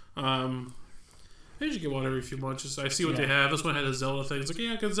 I usually get one every few months. Just I see what they have. This one had a Zelda thing. It's like,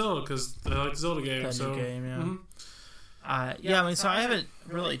 yeah, I got Zelda because I like the Zelda game. That new game, yeah. Mm-hmm. I mean, so I haven't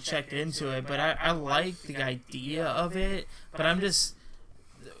really checked into it, but I like the idea of it. But I'm just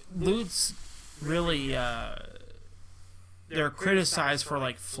loot's really they're criticized for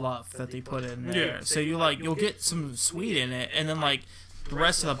like fluff that they put in there. Yeah. So you'll get some sweet in it, and then like the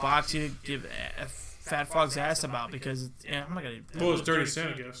rest of the box you give Fat Fog's ass about because I'm not gonna. Well, it's Dirty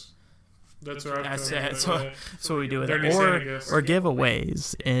Santa gifts. That's what That's what we do with Dirty it. Santa Or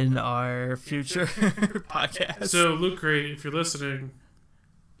giveaways in our future podcast. So Loot Crate, if you're listening,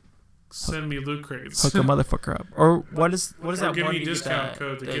 send me Loot Crates. Hook a motherfucker up. Or what is that give one? me a discount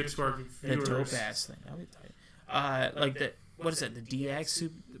code to get to our the viewers. dope ass thing. Like the what is it? The DX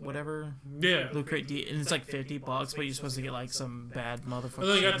soup, whatever. Yeah. Loot Crate D, and it's like $50, but you're supposed to get like some bad motherfucker. And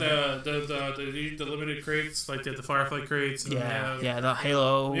then they got the limited crates, like the Firefly crates. And the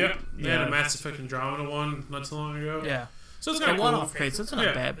Halo. Yep. They had a Mass Effect Andromeda one not too long ago. Yeah. So it's kind of cool. One-off crates. That's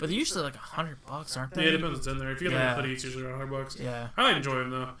not bad, but they're usually like $100, aren't they? Yeah, it depends what's in there. If you get like a hoodie, it's usually around $100. Yeah. I enjoy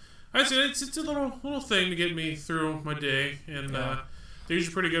them though. I say it's a little thing to get me through my day, and they're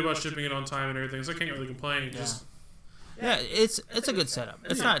usually pretty good about shipping it on time and everything. So I can't really complain. Yeah, it's a good setup.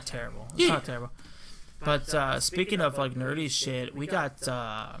 It's not terrible. It's not terrible. But speaking of like nerdy shit, we got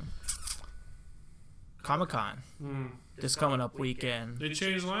Comic-Con this coming up weekend. They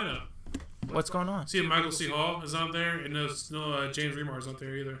changed the lineup. What's going on? See, Michael C. Hall is not there, and no James Remar is not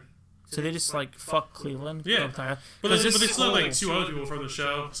there either. So they just like fuck Cleveland. Yeah, but they still have like 2 other people from the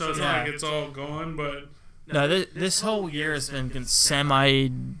show, so it's not like it's all gone. But no, this whole year has been semi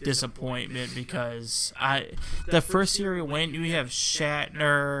disappointment because the first year we went, we have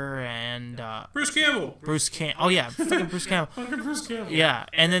Shatner and Bruce Campbell. Oh yeah, fucking Bruce Campbell. Fucking Bruce Campbell. Yeah,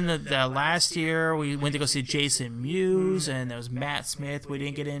 and then the last year we went to go see Jason Mewes, and there was Matt Smith we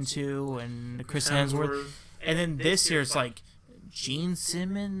didn't get into, and Chris Hemsworth. And then this year it's like Gene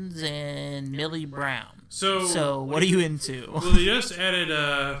Simmons and Millie Brown. So what are you into? Well, they just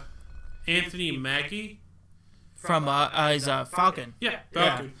added Anthony Mackie. From he's Falcon. Yeah,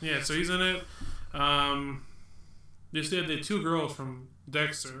 Falcon. Yeah, so he's in it. They said the 2 girls from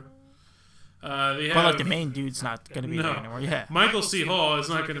Dexter. But like the main dude's not going to be there anymore. Yeah. Michael C. Hall is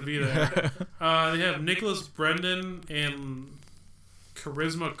not going to be there. They have Nicholas Brendan and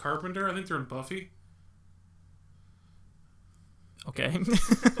Charisma Carpenter. I think they're in Buffy. Okay.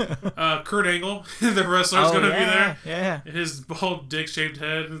 Kurt Angle, the wrestler's going to be there. Yeah. His bald dick-shaped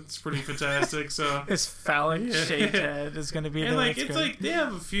head. It's pretty fantastic. So his phallic-shaped head is going to be there. And like it's like they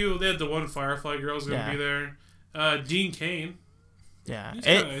have a few. They had the one Firefly girl's going to be there. Dean Cain. Yeah.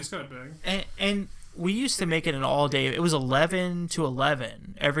 He's kind of big. And we used to make it an all-day. It was 11 to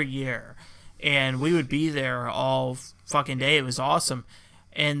 11 every year, and we would be there all fucking day. It was awesome.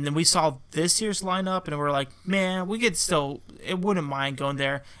 And then we saw this year's lineup, and we're like, man, we could still, it wouldn't mind going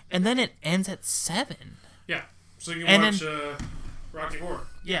there. And then it ends at 7. Yeah. So you can watch Rocky Horror.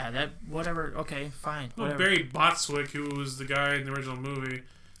 Yeah, that, whatever, okay, fine. Well, Barry Botswick, who was the guy in the original movie,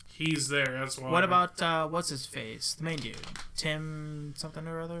 he's there, that's why. What about, what's his face? The main dude. Tim something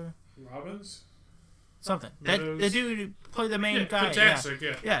or other? Robbins? Something. The dude who played the main guy. Fantastic,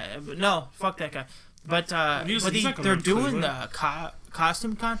 yeah. Yeah, but no, fuck that guy. But He's but not they're going to doing Cleveland. the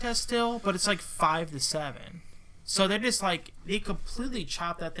costume contest still, but it's like 5-7. So they're just like they completely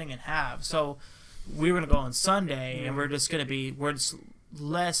chop that thing in half. So we were gonna go on Sunday, and we're just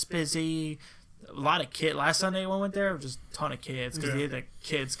less busy. A lot of kids. Last Sunday when we went there, just a ton of kids because they had the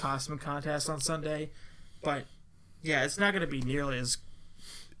kids costume contest on Sunday. But yeah, it's not gonna be nearly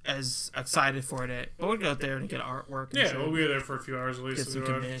as excited for it. But we'll go out there and get artwork. And shit. We'll be there for a few hours at least. Get some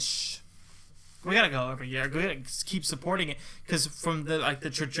commish. We gotta go every year. We gotta keep supporting it because from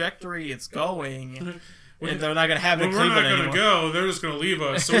the trajectory it's going, and they're not gonna have it in Cleveland we're not gonna anymore. go. They're just gonna leave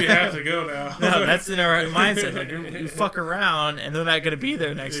us, so we have to go now. No, that's in our mindset. Like you fuck around, and they're not gonna be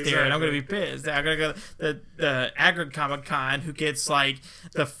there next year, and I'm gonna be pissed. I'm gonna go the Agri Comic Con who gets like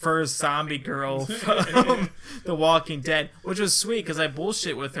the first zombie girl from The Walking Dead, which was sweet because I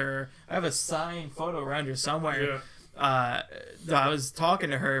bullshit with her. I have a signed photo around here somewhere. Yeah. I was talking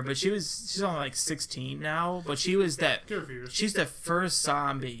to her, but she's only like 16 now, but she's the first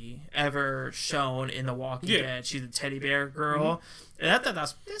zombie ever shown in The Walking Dead. She's a teddy bear girl, and I thought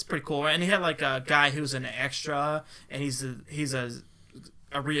that's pretty cool. And he had like a guy who's an extra, and he's a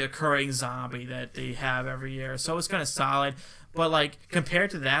reoccurring zombie that they have every year, so it's kind of solid. But like compared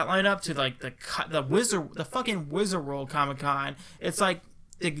to that lineup, to like the fucking Wizard World Comic Con, it's like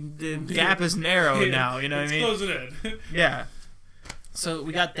the gap is narrow now. You know what I mean? Closing in. Yeah. So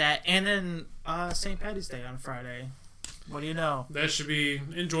we got that, and then St. Patty's Day on Friday. What do you know? That should be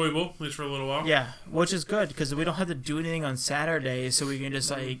enjoyable, at least for a little while. Yeah, which is good because we don't have to do anything on Saturday, so we can just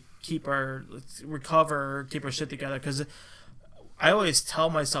like keep our shit together. Because I always tell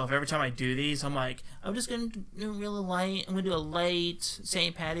myself every time I do these, I'm like, I'm just gonna do really light. I'm gonna do a late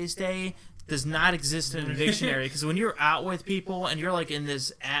St. Patty's Day. Does not exist in a dictionary because when you're out with people and you're like in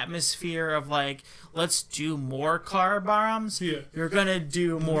this atmosphere of like, let's do more car bombs, you're gonna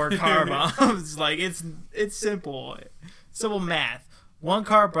do more car bombs. Like it's simple math. 1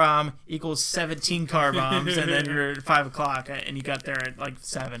 car bomb equals 17 car bombs, and then you're at 5 o'clock and you got there at like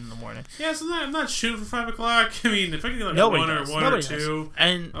 7 in the morning. Yeah, so I'm not shooting for 5 o'clock. I mean, if I can get like Nobody one does. or Nobody two, does.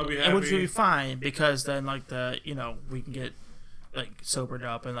 And I'll be happy. which would be fine because then like we can get like sobered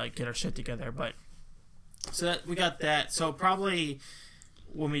up and like get our shit together. But so that we got that. So probably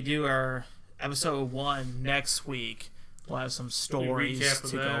when we do our episode 1 next week, we'll have some stories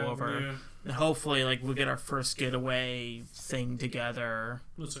to go over. Yeah. And hopefully like we'll get our first getaway thing together.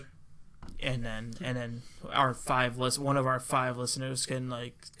 Let's see. And then one of our 5 listeners can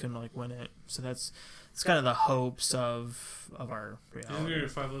win it. So it's kind of the hopes of our reality. Isn't there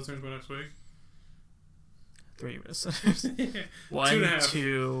 5 listeners by next week? 3 listeners. 1, 2.5.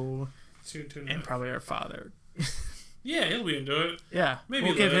 2, 2.5. and probably our father. Yeah, he'll be into it. Yeah, Maybe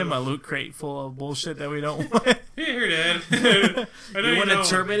we'll give Liv. him a loot crate full of bullshit that we don't want. Here, Dad. I know You want know. a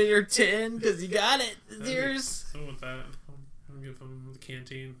Terminator 10 because you got it. It's yours. I don't want that. I'm gonna give him the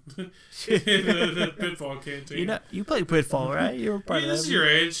canteen, the Pitfall canteen. You play Pitfall, right? You were part Yeah, of this that. is your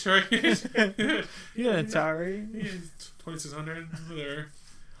age, right? You had Atari. Yeah, 2600. Whatever.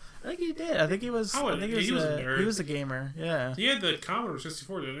 I think he did. I think he was. He was a nerd. He was a gamer. Yeah. He had the Commodore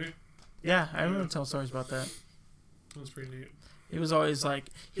 64, didn't he? Yeah, I remember telling stories about that. That's pretty neat. He was always like,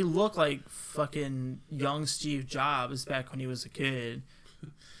 he looked like fucking young Steve Jobs back when he was a kid.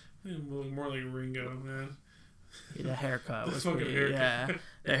 More like Ringo, man. Yeah, the haircut was fucking pretty. haircut. Yeah,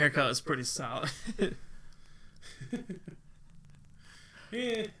 the haircut was pretty solid.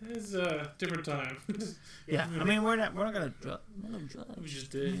 Yeah, it's a different time. Yeah, I mean we're not gonna judge. We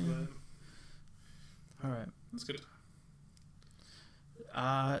just did, but All right. that's good.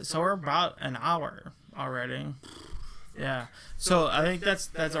 So we're about an hour already. Yeah. So I think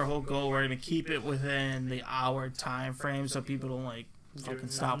that's our whole goal. We're gonna keep it within the hour time frame so people don't like fucking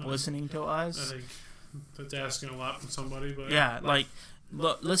stop listening to I us. think that's asking a lot from somebody, but Yeah, like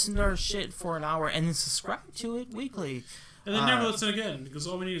listen to our shit for an hour and then subscribe to it weekly. and then never listen again because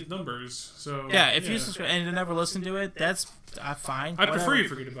all we need is numbers. So Yeah, if you subscribe and you never listen to it, that's fine. I prefer whatever. you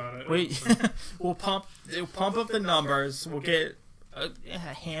forget about it. We'll pump up the numbers. We'll get a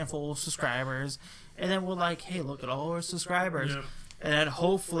handful of subscribers, and then we'll like, hey, look at all our subscribers, Yeah. and then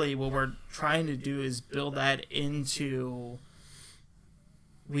hopefully what we're trying to do is build that into.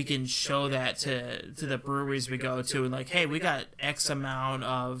 We can show that to the breweries we go to, and like, hey, we got X amount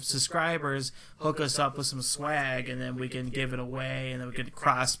of subscribers. Hook us up with some swag, and then we can give it away, and then we can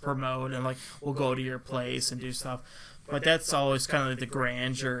cross promote, and like we'll go to your place and do stuff. But that's always kind of like the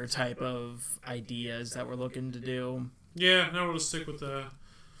grandeur type of ideas that we're looking to do. Yeah, now we'll just stick with the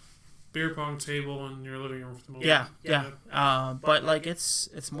beer pong table in your living room for the moment. Yeah. But like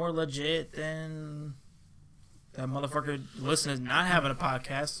it's more legit than That motherfucker listening is not having a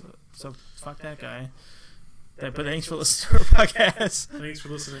podcast, so fuck that guy. But thanks for listening to our podcast. Thanks for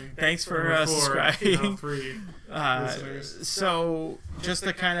listening. Thanks for subscribing. Free listeners. So just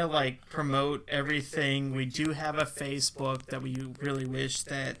to kind of like promote everything, we do have a Facebook that we really wish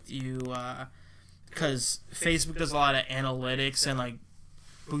that you, because Facebook does a lot of analytics and like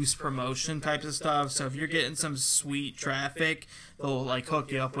boost promotion types of stuff. So if you're getting some sweet traffic, they'll like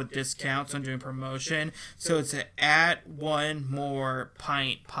hook you up with discounts on doing promotion. So it's at One More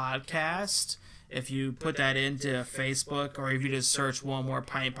Pint Podcast. If you put that into Facebook, or if you just search One More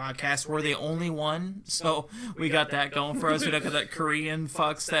Pint Podcast, we're the only one. So we got that going for us. We don't got that Korean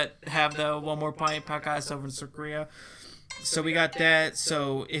fucks that have the One More Pint Podcast over in South Korea. So we got that.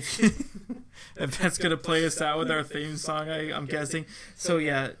 So if that's going to play us out with our theme song, I'm guessing. So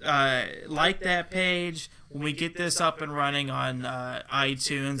yeah, like that page. When we get this up and running on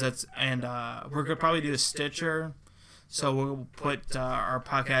iTunes, we're going to probably do a Stitcher. So we'll put our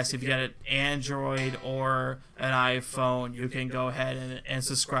podcast, if you got an Android or an iPhone, you can go ahead and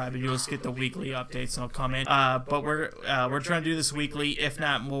subscribe, and you'll just get the weekly updates, and they'll come in. But we're trying to do this weekly, if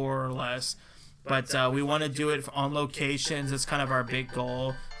not more or less. But we want to do it on locations. It's kind of our big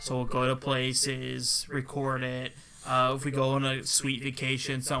goal. So we'll go to places, record it. If we go on a sweet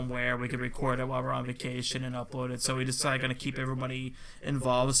vacation somewhere, we could record it while we're on vacation and upload it. So we decided going to keep everybody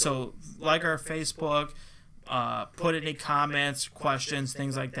involved. So like our Facebook, put any comments, questions,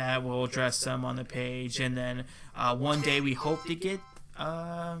 things like that. We'll address them on the page. And then one day we hope to get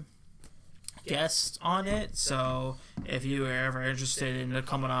guests on it. So if you are ever interested in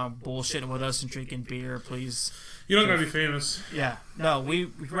coming on bullshitting with us and drinking beer, please. You don't gotta be famous. Yeah. No,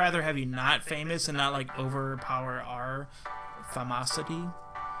 we'd rather have you not famous and not like overpower our famosity.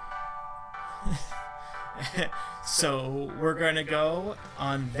 So we're going to go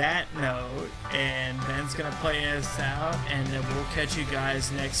on that note, and Ben's going to play us out, and then we'll catch you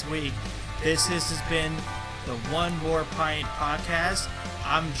guys next week. This has been the One More Pint Podcast.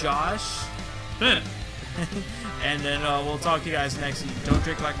 I'm Josh. Ben. And then we'll talk to you guys next week. Don't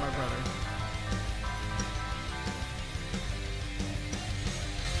drink like my brother.